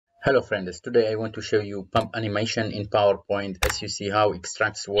Hello friends, today I want to show you pump animation in PowerPoint as you see how it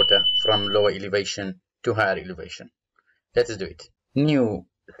extracts water from lower elevation to higher elevation. Let's do it. New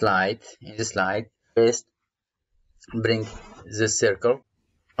slide. In this slide, first bring this circle.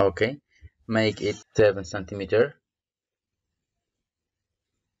 Okay. Make it 7 centimeter.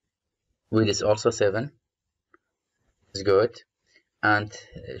 Width is also 7. It's good. And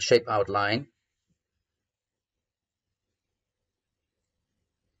shape outline.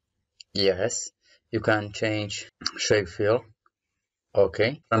 Yes. You can change shape fill.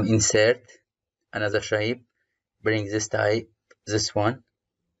 Okay. From insert, another shape. Bring this type, this one.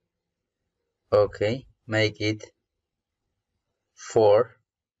 Okay, make it 4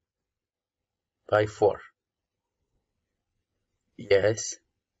 by 4. Yes.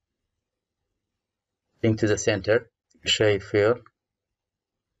 Bring to the center. Shape fill.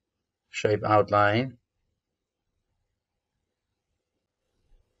 Shape outline.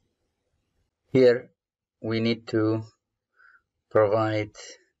 Here we need to provide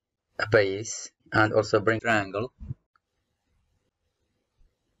a base and also bring triangle.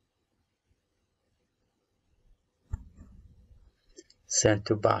 Send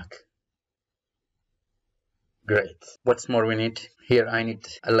to back. Great. What's more we need? Here I need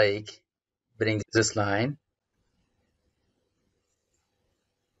a lake. Bring this line.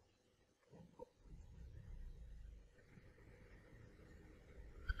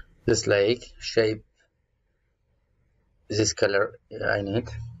 This lake. Shape this color I need.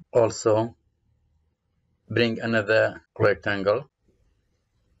 Also bring another rectangle.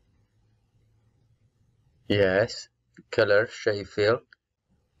 Yes. Color, shape fill.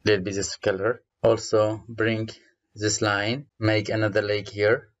 There'll be this color. Also bring this line. Make another lake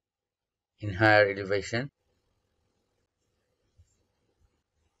here in higher elevation.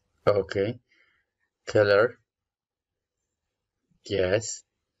 Okay. Color. Yes.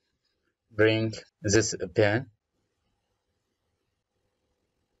 Bring this pen.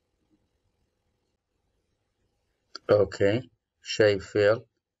 Okay. Shape fill.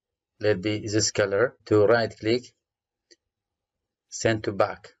 Let be this color. To right click. Send to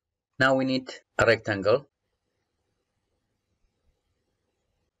back. Now we need a rectangle.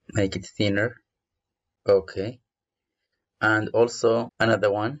 Make it thinner. Okay. And also another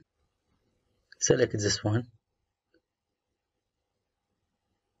one. Select this one.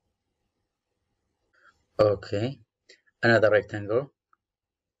 Okay. Another rectangle.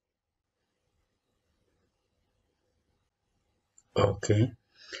 Okay.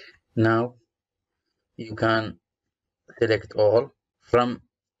 Now you can select all from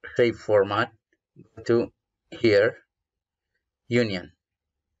shape format to here union.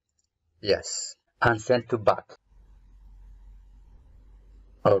 Yes. And send to back.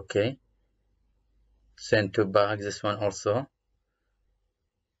 Okay. Send to back this one also.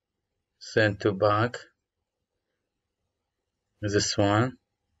 Send to back this one.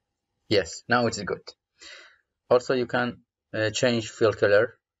 Yes, now it's good. Also you can change fill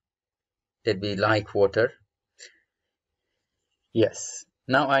color. It be like water. Yes.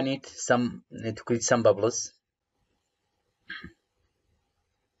 Now I need to create some bubbles.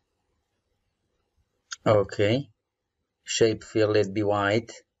 Okay. Shape fill, let be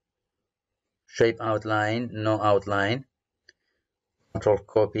white. Shape outline, no outline. Control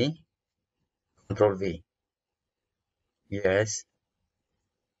copy. Control V. Yes.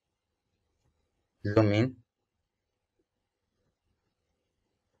 Zoom in.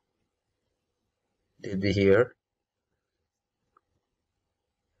 Let be here.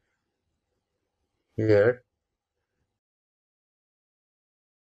 Here.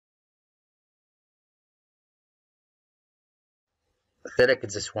 Select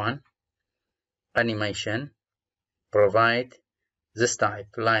this one. Animation. Provide this type,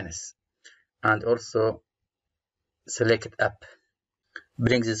 lines. And also select it up.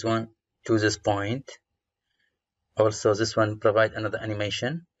 Bring this one to this point. Also this one provide another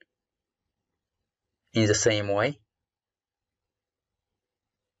animation in the same way.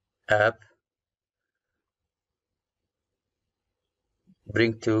 Up.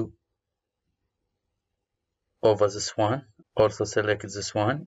 Bring to over this one. Also select this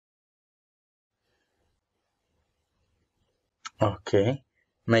one. Okay.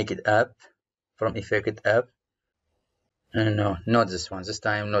 Make it up. From effect up. No, not this one. This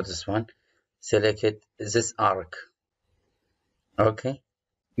time not this one. Select it, this arc. Okay.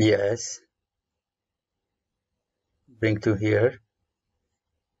 Yes. Bring to here.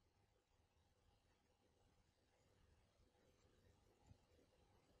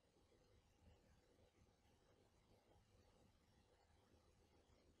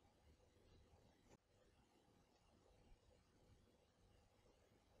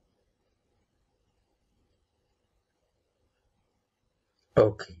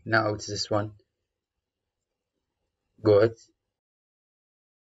 Okay, now it's this one. Good.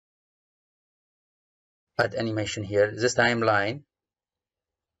 Add animation here. This timeline.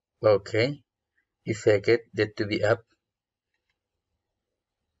 Okay. Effect it. That to be up.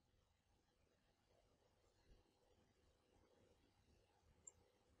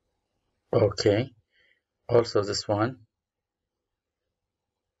 Okay. Also this one.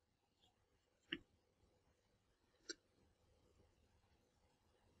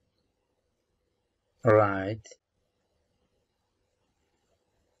 Right.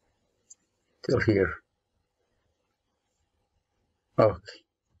 Till here. Okay.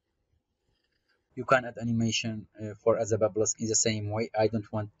 You can add animation for other bubbles in the same way. I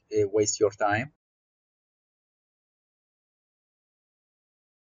don't want to waste your time.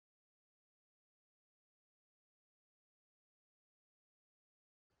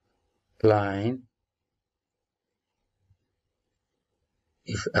 Line.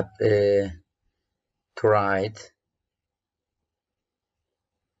 If up to right.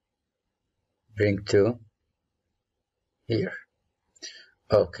 Bring to here.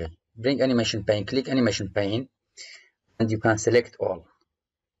 Okay. Bring animation pane. Click animation pane. And you can select all.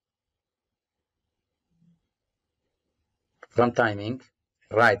 From timing.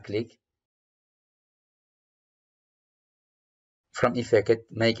 Right click. From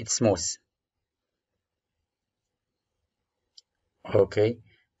effect, make it smooth. Okay.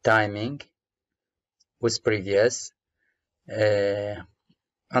 Timing with previous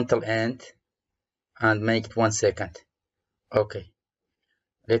until end and make it 1 second. Okay.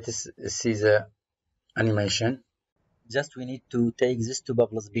 Let us see the animation. Just we need to take these two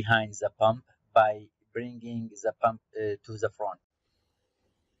bubbles behind the pump by bringing the pump to the front.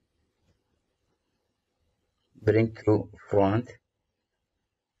 Bring to front.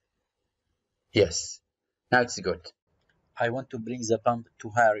 Yes. Now it's good. I want to bring the pump to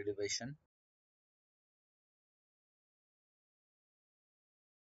higher elevation.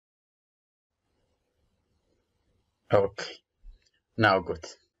 Okay. Now good.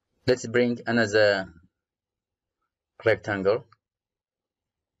 Let's bring another rectangle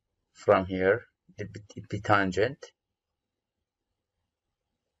from here. It be tangent.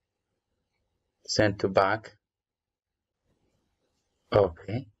 Send to back.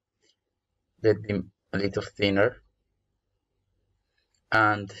 Okay. Let be a little thinner.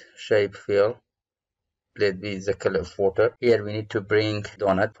 And shape fill. Let be the color of water. Here we need to bring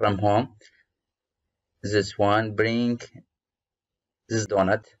donut from home. This one, bring this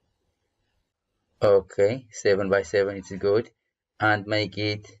donut. Okay, 7 by 7 is good. And make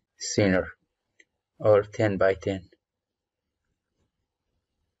it thinner or 10 by 10.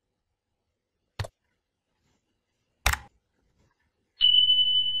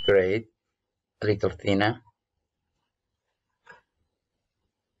 Great. A little thinner.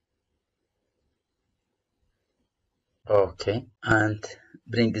 Okay, and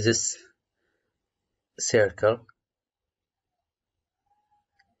bring this circle.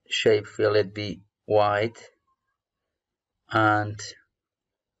 Shape fill it be white and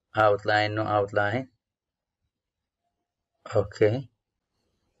outline, no outline. Okay.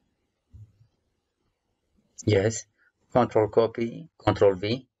 Yes. Control copy, Control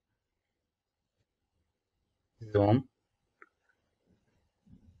V. Zoom.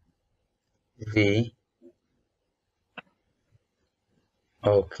 V.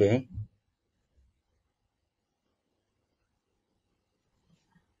 Okay.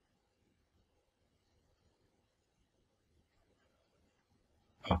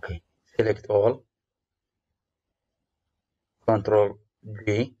 Okay. Select all. Control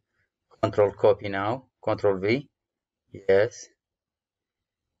V. Control copy now. Control V. Yes.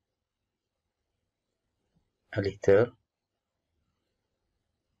 A little.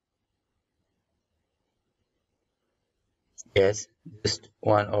 Yes. Just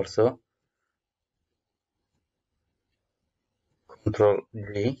one also. Control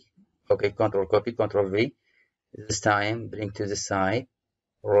V. Okay. Control copy. Control V. This time bring to the side.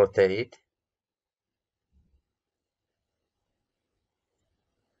 Rotate.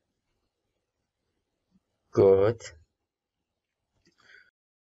 Good.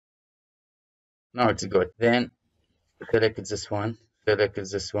 Now it's good. Then select this one. Select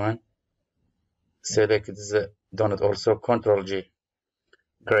this one. Select the donut also. Control G.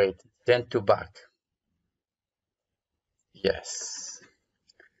 Great. Send to back. Yes.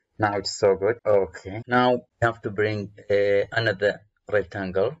 Now it's so good. Okay. Now we have to bring another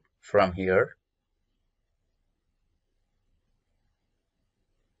rectangle from here.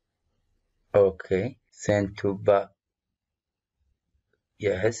 Okay. Send to back.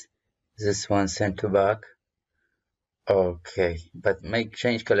 Yes. This one send to back. Okay, but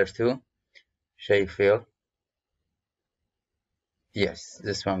change color too. Shape fill. Yes,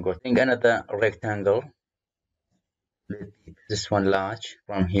 this one good. Think another rectangle. This one large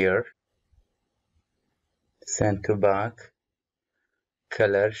from here. Send to back.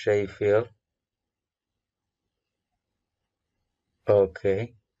 Color, shape fill.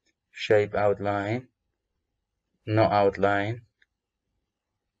 Okay. Shape outline. No outline.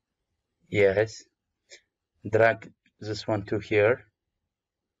 Yes. Drag this one to here.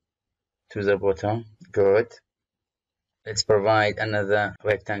 To the bottom. Good. Let's provide another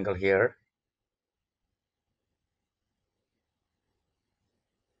rectangle here.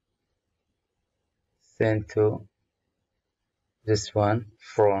 Send to this one.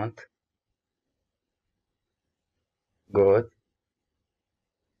 Front. Good.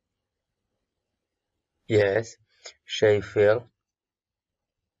 Yes. Shape fill.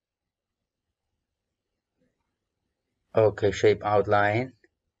 Okay. Shape outline.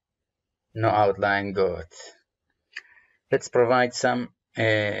 No outline. Good. Let's provide some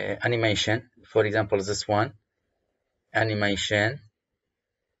animation. For example, this one. Animation.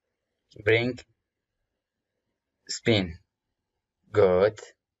 Bring. Spin. Good.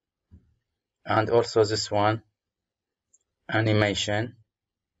 And also this one. Animation.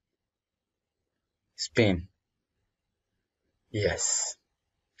 Spin. Yes.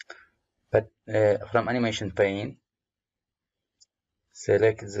 But from animation pane,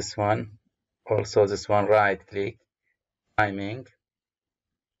 select this one. Also this one, right click. Timing.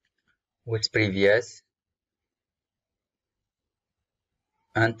 Which previous.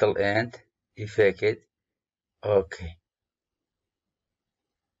 Until end. Effect it. Okay.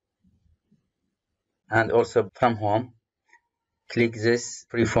 And also from home, click this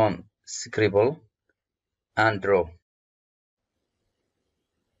freeform scribble and draw.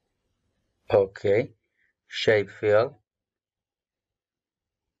 Okay. Shape fill.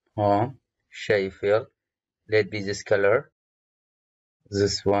 Home. Shape fill. Let be this color.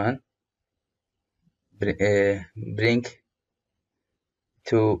 This one. Bring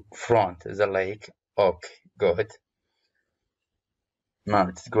to front the lake. Okay. Good. Now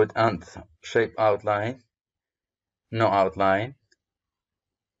it's good. And shape outline. No outline.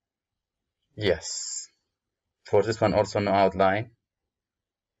 Yes. For this one also no outline.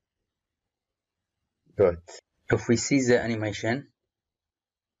 Good. If we see the animation,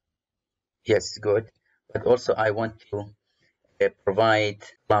 yes, good. But also I want to provide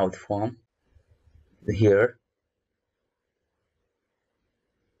cloud form here.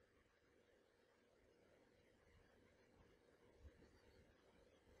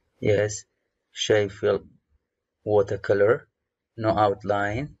 Yes. Shape fill watercolor. No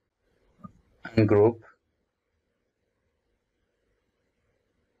outline. Ungroup.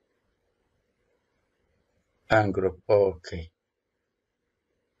 Ungroup. Okay.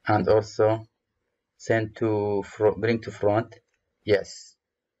 And also send to bring to front. Yes.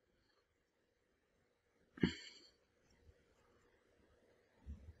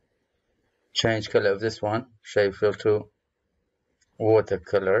 Change color of this one. Shape fill to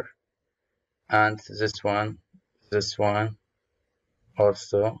watercolor. And this one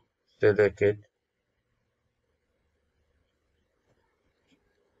also select it.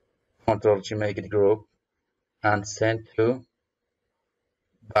 Control to make it group and send to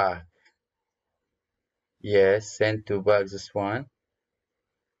back. Yes, send to back this one.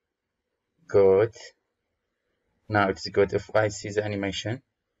 Good. Now it's good. If I see the animation,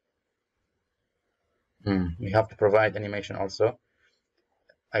 we have to provide animation also.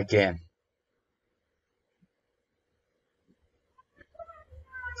 Again,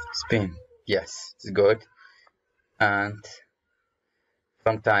 spin. Yes, it's good. And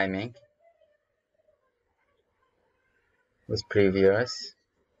from timing was previous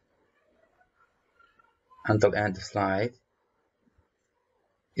until end of slide.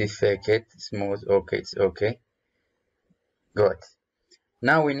 Effect it, smooth. Okay, it's okay. Good.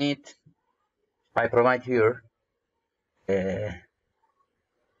 Now we need. I provide here.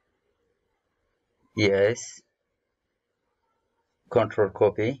 Yes. Control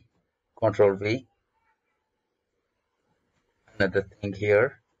copy. Control V. Another thing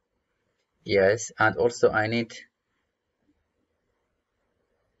here. Yes, and also I need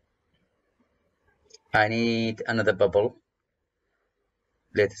another bubble.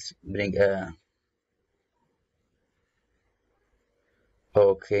 Let's bring a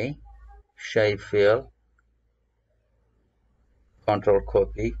okay. Shape fill. Control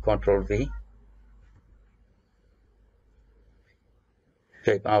copy. Control V.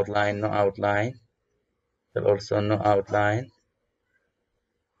 Shape outline. No outline. But also no outline.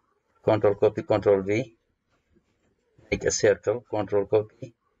 Control copy. Control V. make a circle, control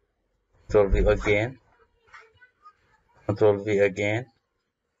copy, control V again, control V again,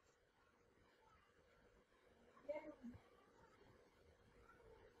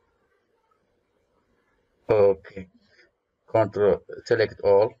 okay, control select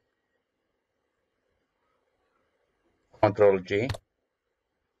all, control G,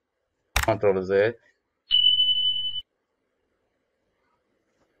 control Z,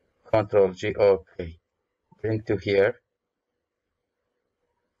 control G, okay, bring to here,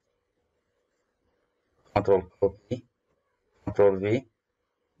 control copy, control V,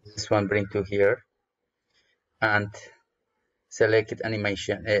 this one bring to here, and select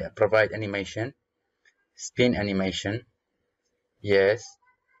animation, provide animation, spin animation, yes,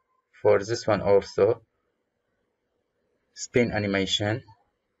 for this one also, spin animation,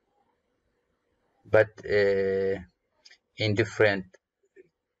 but in different,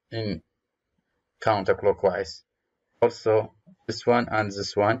 in counterclockwise. Also this one and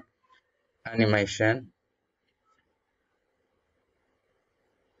this one, animation,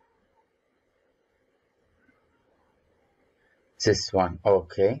 this one,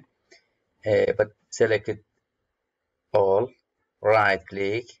 okay, but select it all, right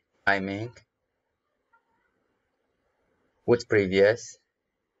click, timing, with previous,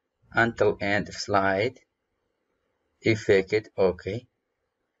 until end of slide, effect it, okay,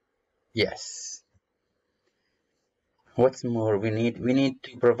 yes. What's more we need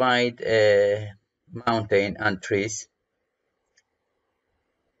to provide a mountain and trees,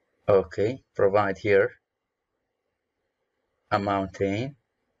 okay, provide here a mountain,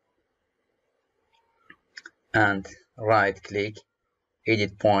 and right click,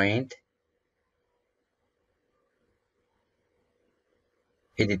 edit point,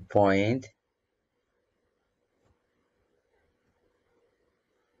 edit point,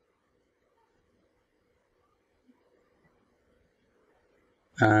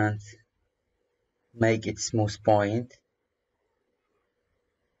 and make it smooth point,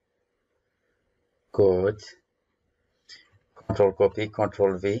 good, control copy,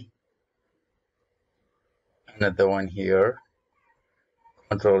 control V, another one here,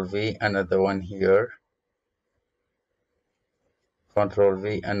 control V, another one here, control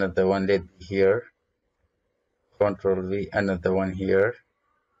V, another one let be here, control V, another one here,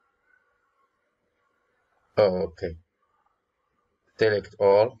 okay, select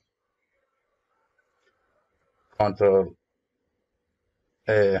all, control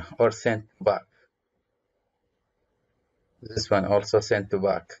or send back, this one also send to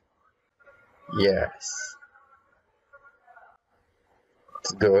back, yes,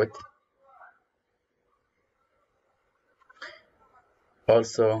 it's good.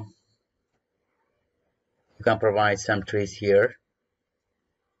 Also you can provide some trees here,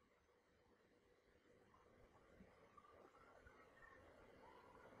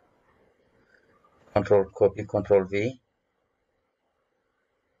 control copy, control V,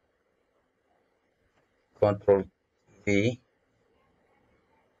 control V,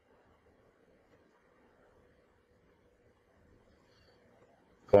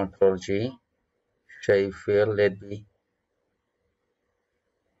 control G, shape fill, let be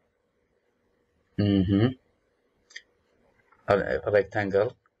a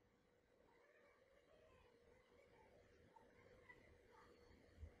rectangle,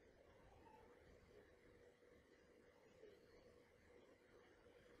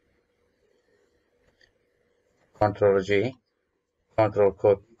 control G, control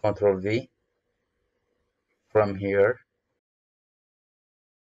copy, control V from here.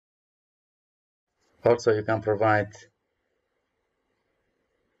 Also you can provide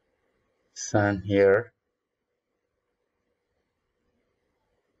sun here,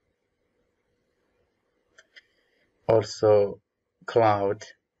 also cloud,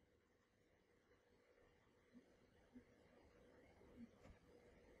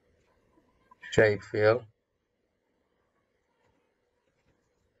 shape fill,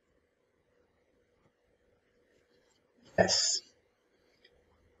 yes.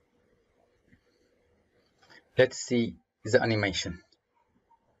 Let's see the animation.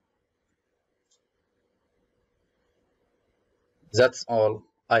 That's all.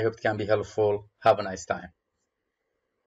 I hope it can be helpful. Have a nice time.